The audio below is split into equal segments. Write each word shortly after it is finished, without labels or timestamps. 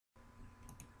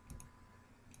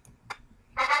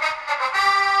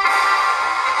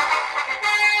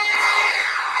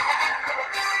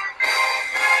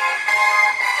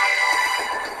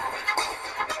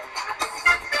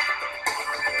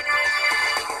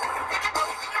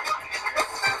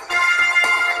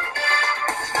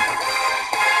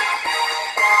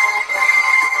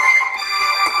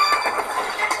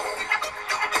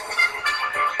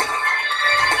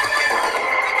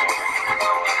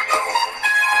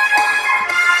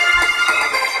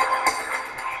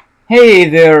Hey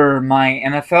there, my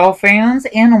NFL fans,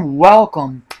 and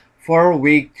welcome for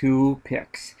Week 2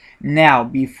 picks. Now,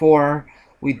 before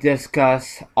we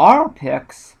discuss our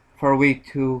picks for Week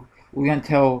 2, we're going to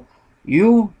tell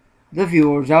you, the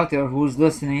viewers out there who's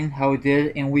listening, how we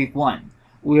did in Week 1.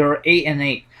 We are 8 and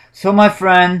 8. So, my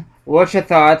friend, what's your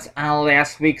thoughts on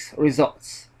last week's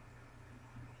results?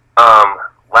 Um,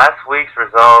 Last week's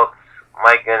results,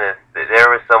 my goodness, there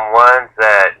were some ones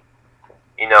that,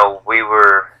 we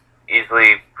were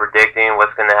easily predicting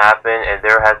what's going to happen, and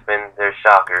there has been their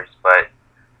shockers. But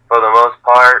for the most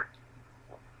part,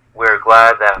 we're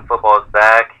glad that football is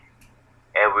back,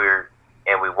 and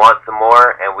we want some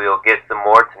more, and we'll get some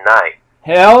more tonight.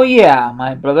 Hell yeah,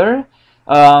 my brother.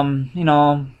 Um, you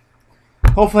know,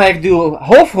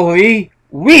 hopefully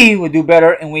we will do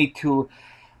better in Week 2.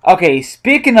 Okay,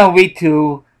 speaking of Week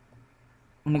 2,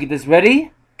 let me get this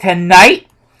ready. Tonight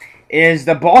is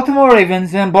the Baltimore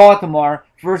Ravens in Baltimore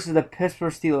versus the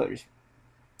Pittsburgh Steelers.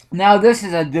 Now, this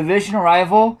is a division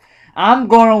rival. I'm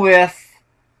going with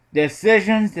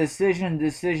decisions.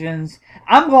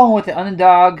 I'm going with the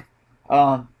underdog,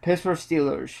 Pittsburgh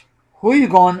Steelers. Who are you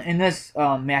going in this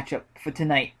matchup for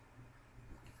tonight?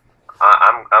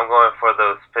 I'm going for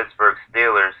those Pittsburgh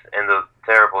Steelers and those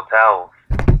terrible towels.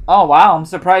 Oh, wow. I'm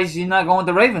surprised you're not going with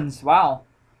the Ravens. Wow.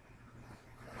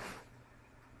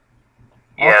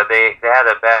 Yeah, they had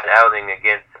a bad outing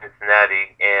against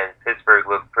Cincinnati, and Pittsburgh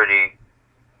looked pretty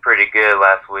good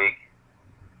last week.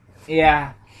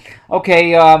 Yeah.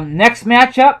 Okay, next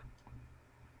matchup,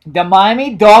 the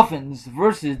Miami Dolphins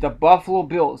versus the Buffalo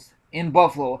Bills in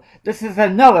Buffalo. This is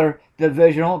another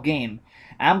divisional game.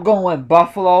 I'm going with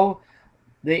Buffalo.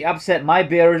 They upset my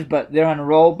Bears, but they're on a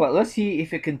roll. But let's see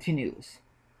if it continues.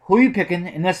 Who are you picking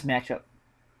in this matchup?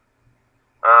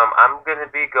 I'm gonna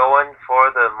be going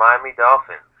for the Miami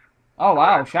Dolphins. Oh,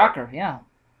 wow, shocker, yeah.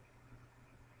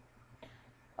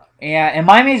 Yeah, and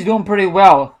Miami's doing pretty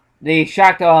well. They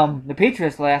shocked the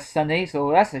Patriots last Sunday,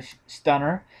 so that's a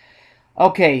stunner.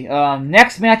 Okay,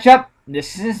 next matchup, the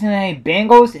Cincinnati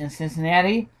Bengals in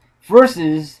Cincinnati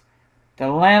versus the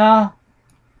Atlanta.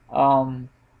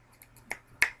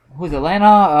 Who's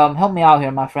Atlanta? Help me out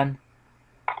here, my friend.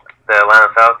 The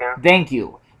Atlanta Falcons. Thank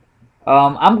you.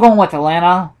 I'm going with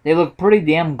Atlanta. They look pretty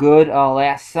damn good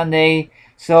last Sunday,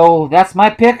 so that's my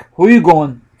pick. Who are you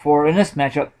going for in this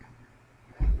matchup?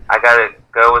 I gotta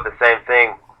go with the same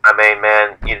thing. My main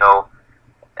man,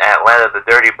 Atlanta, the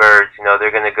Dirty Birds.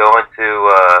 They're gonna go into,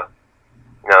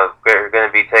 they're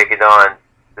gonna be taking on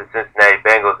the Cincinnati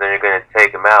Bengals, and they're gonna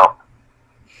take them out.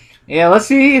 Yeah, let's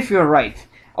see if you're right.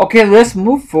 Okay, let's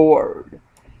move forward.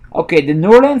 Okay, the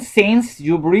New Orleans Saints,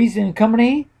 Drew Brees and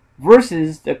company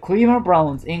versus the Cleveland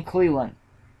Browns in Cleveland.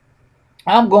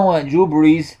 I'm going with Drew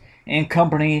Brees and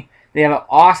company. They have an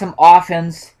awesome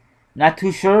offense. Not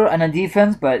too sure on the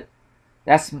defense, but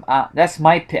that's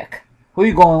my pick. Who are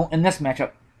you going in this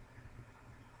matchup?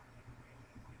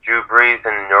 Drew Brees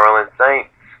and the New Orleans Saints.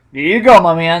 There you go,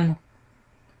 my man.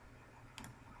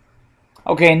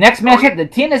 Okay, next matchup, the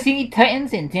Tennessee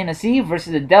Titans in Tennessee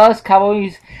versus the Dallas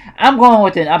Cowboys. I'm going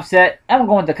with an upset. I'm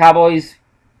going with the Cowboys.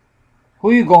 Who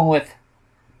are you going with?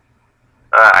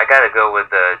 I gotta go with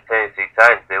the Tennessee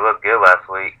Titans. They looked good last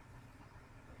week.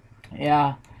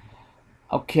 Yeah.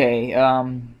 Okay.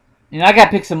 I gotta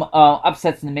pick some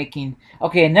upsets in the making.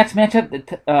 Okay, next matchup,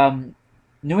 the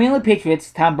New England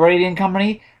Patriots, Tom Brady and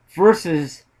company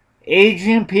versus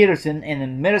Adrian Peterson and the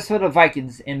Minnesota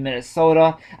Vikings in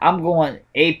Minnesota. I'm going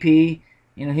AP.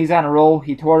 He's on a roll.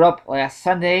 He tore it up last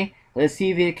Sunday. Let's see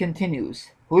if it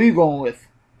continues. Who are you going with?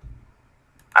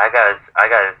 I gotta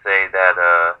say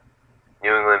that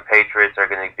New England Patriots are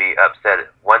gonna be upset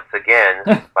once again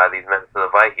by these Minnesota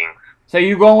Vikings. So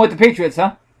you're going with the Patriots,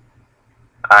 huh?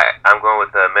 I'm going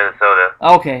with Minnesota.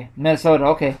 Okay, Minnesota.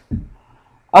 Okay.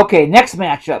 Okay, next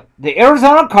matchup: the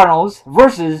Arizona Cardinals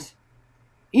versus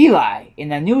Eli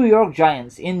and the New York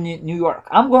Giants in New York.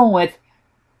 I'm going with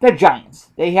the Giants.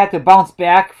 They had to bounce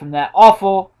back from that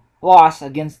awful loss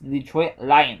against the Detroit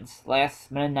Lions last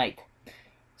Monday night.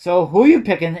 So who are you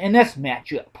picking in this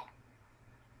matchup?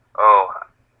 Oh,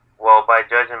 well, by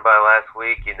judging by last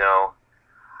week,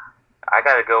 I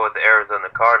gotta go with the Arizona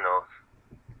Cardinals.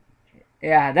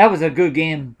 Yeah, that was a good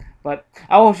game, but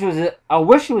I wish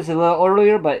it was a little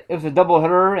earlier, but it was a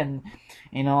doubleheader, and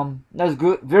that was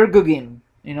good, very good game.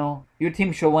 Your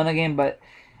team should win a game, but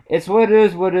it's what it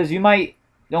is. What it is. The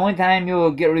only time you'll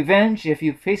get revenge if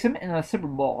you face them in a Super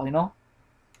Bowl.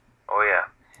 Oh yeah.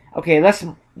 Okay,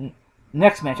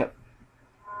 next matchup.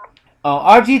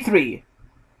 RG3,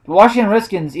 the Washington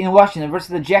Redskins in Washington versus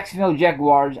the Jacksonville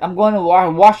Jaguars. I'm going to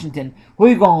Washington. Who are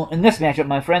you going in this matchup,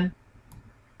 my friend?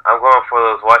 I'm going for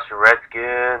those Washington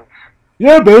Redskins.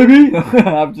 Yeah, baby.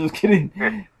 I'm just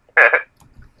kidding.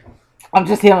 I'm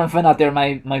just having fun out there,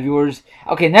 my viewers.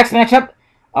 Okay, next matchup.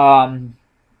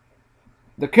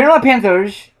 The Carolina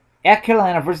Panthers at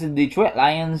Carolina versus the Detroit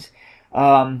Lions.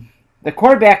 The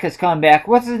quarterback is coming back.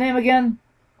 What's his name again?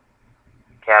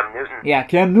 Cam Newton. Yeah,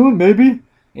 Cam Newton, baby.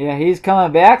 Yeah, he's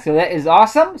coming back, so that is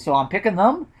awesome. So I'm picking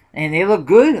them, and they look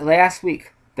good last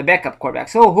week. The backup quarterback.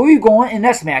 So who are you going in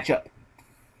this matchup?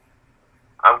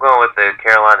 I'm going with the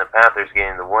Carolina Panthers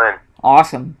getting the win.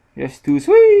 Awesome. Just too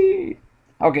sweet.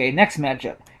 Okay, next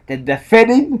matchup. The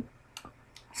defending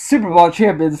Super Bowl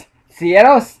champions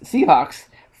Seattle Seahawks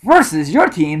versus your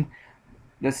team,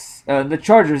 the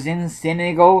Chargers in San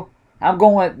Diego. I'm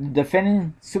going with the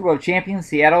defending Super Bowl champion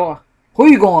Seattle. Who are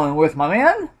you going with, my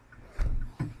man?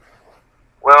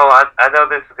 Well, I know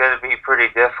this is going to be pretty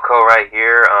difficult right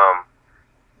here.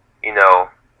 You know,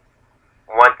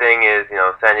 one thing is,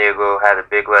 San Diego had a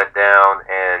big letdown,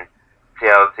 and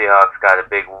Seattle Seahawks got a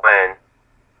big win.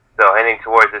 So heading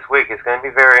towards this week, it's going to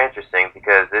be very interesting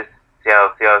because this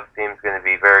Seattle Seahawks team is going to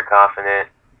be very confident,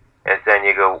 and San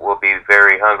Diego will be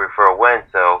very hungry for a win.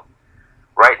 So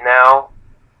right now,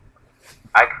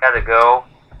 I got to go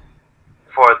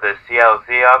for the Seattle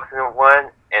Seahawks in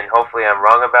one, and hopefully I'm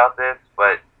wrong about this,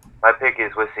 but my pick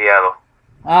is with Seattle.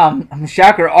 I'm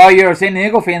shocker. All your San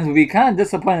Diego fans will be kind of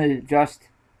disappointed, just.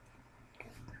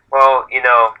 Well,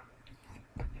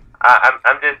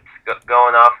 I'm just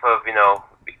going off of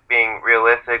being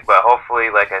realistic, but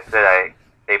hopefully, like I said,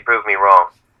 they prove me wrong.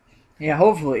 Yeah,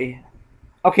 hopefully.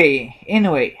 Okay.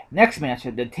 Anyway, next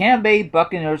matchup: the Tampa Bay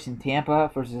Buccaneers in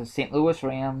Tampa versus the St. Louis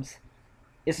Rams.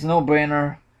 It's a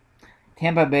no-brainer.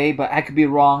 Tampa Bay, but I could be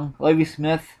wrong. Lovie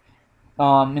Smith,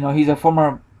 he's a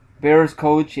former Bears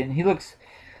coach, and he looks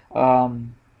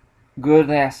good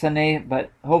last Sunday,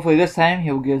 but hopefully this time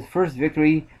he'll get his first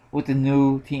victory with the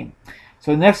new team.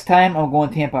 So next time I'm going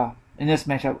Tampa in this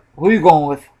matchup. Who are you going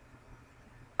with?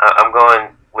 I'm going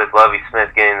with Lovie Smith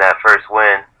getting that first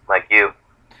win, like you.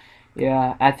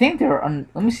 Yeah, I think they're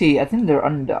let me see. I think they're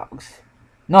underdogs.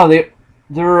 No,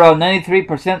 they're a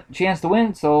 93% chance to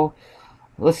win. So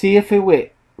let's see if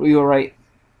you're right.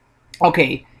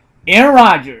 Okay, Aaron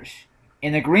Rodgers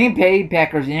and the Green Bay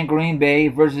Packers in Green Bay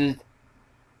versus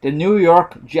the New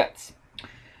York Jets.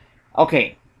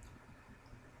 Okay.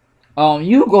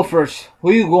 You go first. Who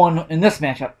are you going in this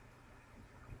matchup?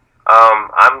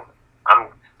 I'm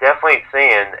definitely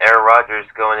seeing Aaron Rodgers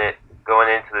going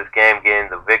into this game getting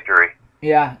the victory.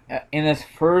 Yeah, in his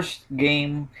first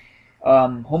game,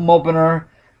 home opener.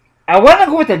 I want to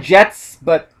go with the Jets,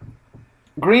 but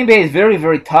Green Bay is very,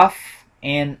 very tough,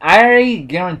 and I already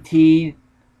guaranteed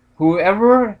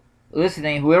whoever's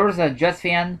a Jets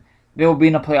fan, they will be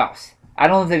in the playoffs. I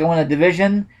don't think they win a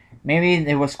division. Maybe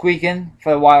they were squeaking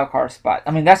for the wild card spot.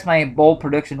 I mean, that's my bold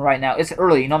prediction right now. It's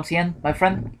early, you know what I'm saying, my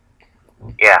friend?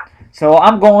 Yeah. So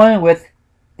I'm going with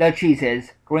the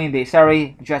Cheeseheads, Green Bay.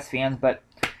 Sorry, Jets fans, but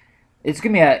it's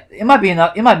gonna be it might be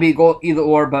enough. It might be go either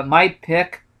or, but my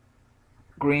pick,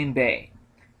 Green Bay.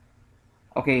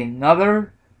 Okay,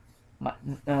 next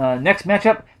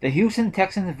matchup: the Houston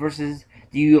Texans versus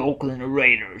the Oakland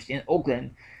Raiders in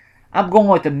Oakland. I'm going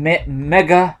with the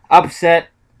mega upset,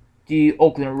 the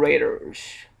Oakland Raiders.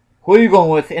 Who are you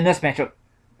going with in this matchup?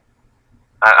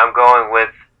 I'm going with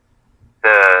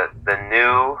the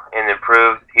new and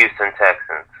improved Houston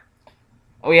Texans.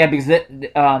 Oh yeah, because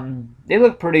they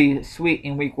look pretty sweet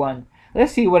in week 1.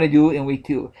 Let's see what they do in week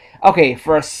 2. Okay,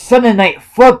 for Sunday Night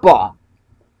Football,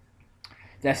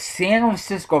 the San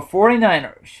Francisco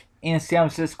 49ers in San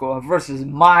Francisco versus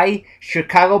my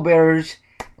Chicago Bears.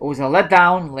 It was a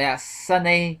letdown last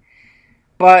Sunday,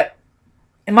 but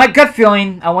in my gut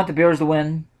feeling, I want the Bears to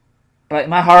win. But in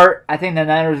my heart, I think the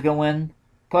Niners are going to win.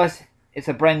 Plus, it's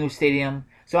a brand new stadium.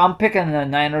 So I'm picking the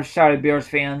Niners. Sorry, Bears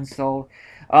fans. So,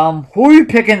 who are you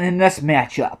picking in this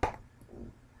matchup?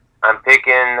 I'm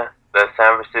picking the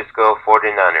San Francisco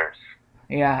 49ers.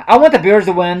 Yeah, I want the Bears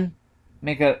to win.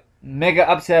 Make a mega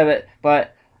upset of it.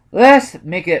 But let's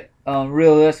make it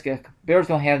realistic. Bears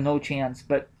don't have no chance.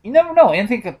 But you never know.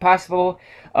 Anything is possible.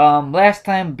 Last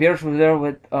time Bears were there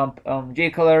with Jay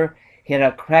Cutler, he had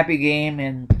a crappy game,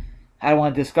 and I don't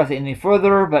want to discuss it any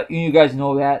further, but you guys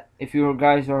know that if you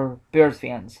guys are Bears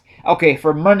fans. Okay,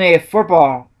 for Monday Night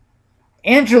Football,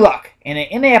 Andrew Luck and the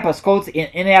Indianapolis Colts in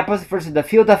Indianapolis versus the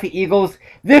Philadelphia Eagles.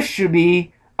 This should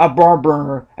be a barn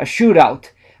burner, a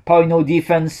shootout. Probably no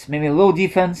defense, maybe a little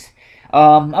defense.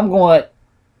 I'm going with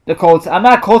the Colts. I'm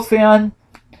not a Colts fan,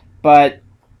 but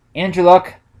Andrew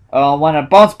Luck want to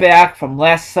bounce back from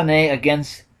last Sunday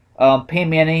against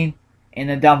Peyton Manning and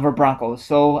the Denver Broncos.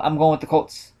 So I'm going with the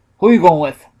Colts. Who are you going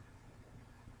with?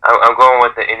 I'm going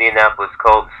with the Indianapolis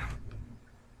Colts.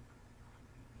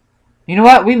 You know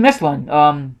what? We missed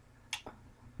one.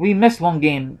 We missed one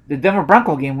game. The Denver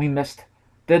Bronco game we missed.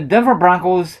 The Denver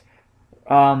Broncos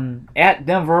at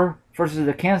Denver versus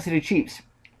the Kansas City Chiefs.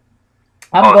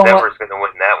 Denver's going to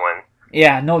win that one.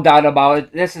 Yeah, no doubt about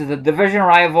it. This is a division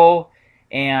rival,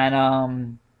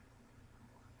 and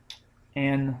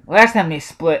last time they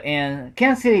split, and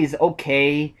Kansas City is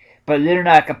okay, but they're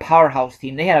not like a powerhouse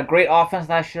team. They had a great offense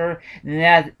last year, and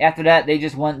then after that, they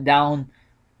just went down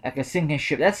like a sinking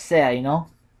ship. That's sad, you know?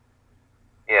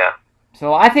 Yeah.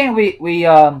 So I think we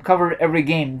covered every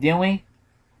game, didn't we?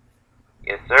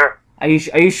 Yes, sir. Are you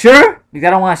sure? Because I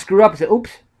don't want to screw up and say,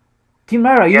 oops. Team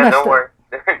Mario, you messed up. Don't worry.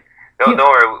 Don't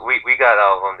worry. We got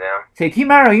all of them down. Say, Team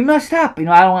Mario, you messed up. You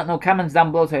know, I don't want no comments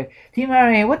down below. Say, Team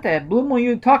Mario, what the blue moon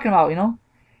you talking about, you know?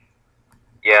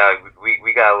 Yeah,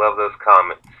 we gotta love those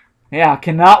comments. Yeah,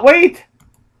 cannot wait.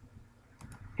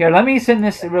 Here, let me send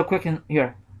this real quick in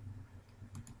here.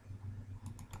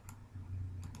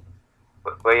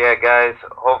 But yeah, guys,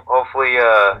 hopefully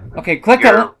okay, click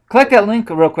that link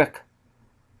real quick.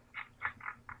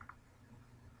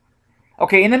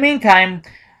 Okay, in the meantime,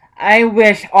 I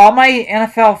wish all my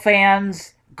NFL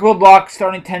fans good luck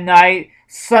starting tonight,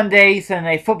 Sunday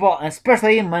Night Football, and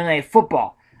especially Monday Night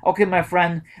Football. Okay, my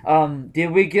friend,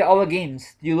 did we get all the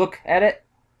games? Did you look at it?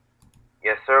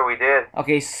 Yes, sir, we did.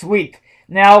 Okay, sweet.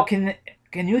 Now, can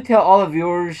you tell all the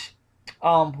viewers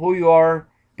who you are?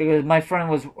 Because my friend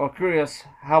was curious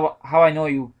how I know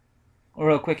you.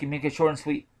 Real quick, you make it short and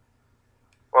sweet.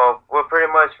 Well,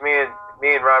 pretty much me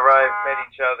and Rai met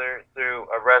each other through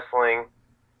a wrestling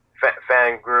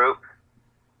fan group,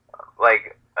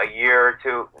 like a year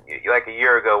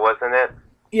ago, wasn't it?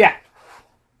 Yeah.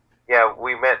 Yeah,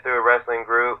 we met through a wrestling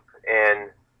group,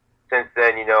 and since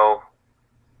then, you know,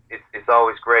 it's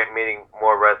always great meeting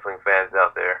more wrestling fans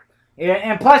out there. Yeah,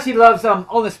 and plus he loves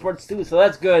all the sports too, so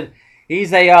that's good.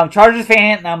 He's a Chargers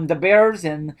fan, the Bears,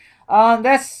 and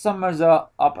that summers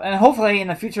up. And hopefully in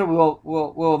the future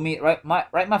we'll meet, right,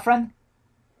 my friend?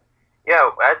 Yeah,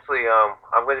 actually,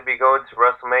 I'm going to be going to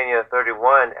WrestleMania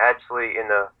 31. Actually,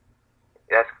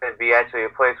 that's going to be actually a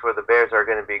place where the Bears are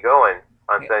going to be going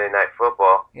on Sunday Night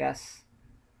Football. Yes.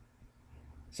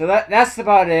 So that's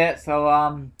about it.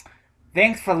 So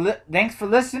thanks for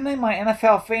listening, my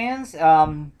NFL fans.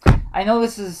 I know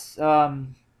this is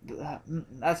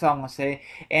that's all I'm gonna say.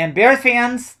 And Bears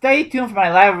fans, stay tuned for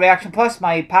my live reaction plus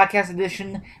my podcast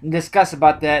edition and discuss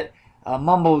about that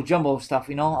mumbo jumbo stuff.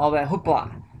 You know, all that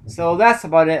hoopla. So that's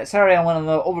about it. Sorry, I went a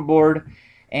little overboard.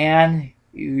 And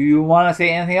you want to say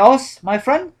anything else, my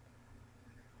friend?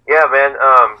 Yeah, man.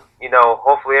 You know,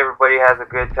 hopefully everybody has a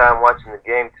good time watching the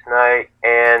game tonight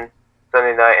and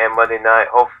Sunday night and Monday night.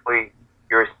 Hopefully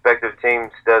your respective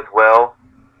teams does well.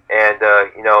 And,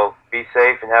 you know, be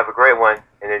safe and have a great one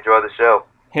and enjoy the show.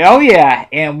 Hell yeah.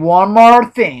 And one more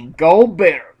thing. Go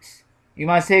Bears. You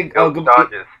want to say... Go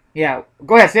Chargers. Yeah.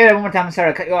 Go ahead. Say that one more time. I'm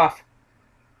sorry. I cut you off.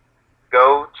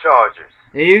 Go Chargers.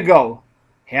 There you go.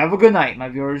 Have a good night, my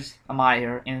viewers. I'm out of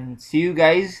here. And see you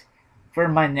guys for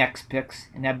my next picks.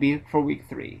 And that'll be for week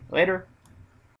 3. Later.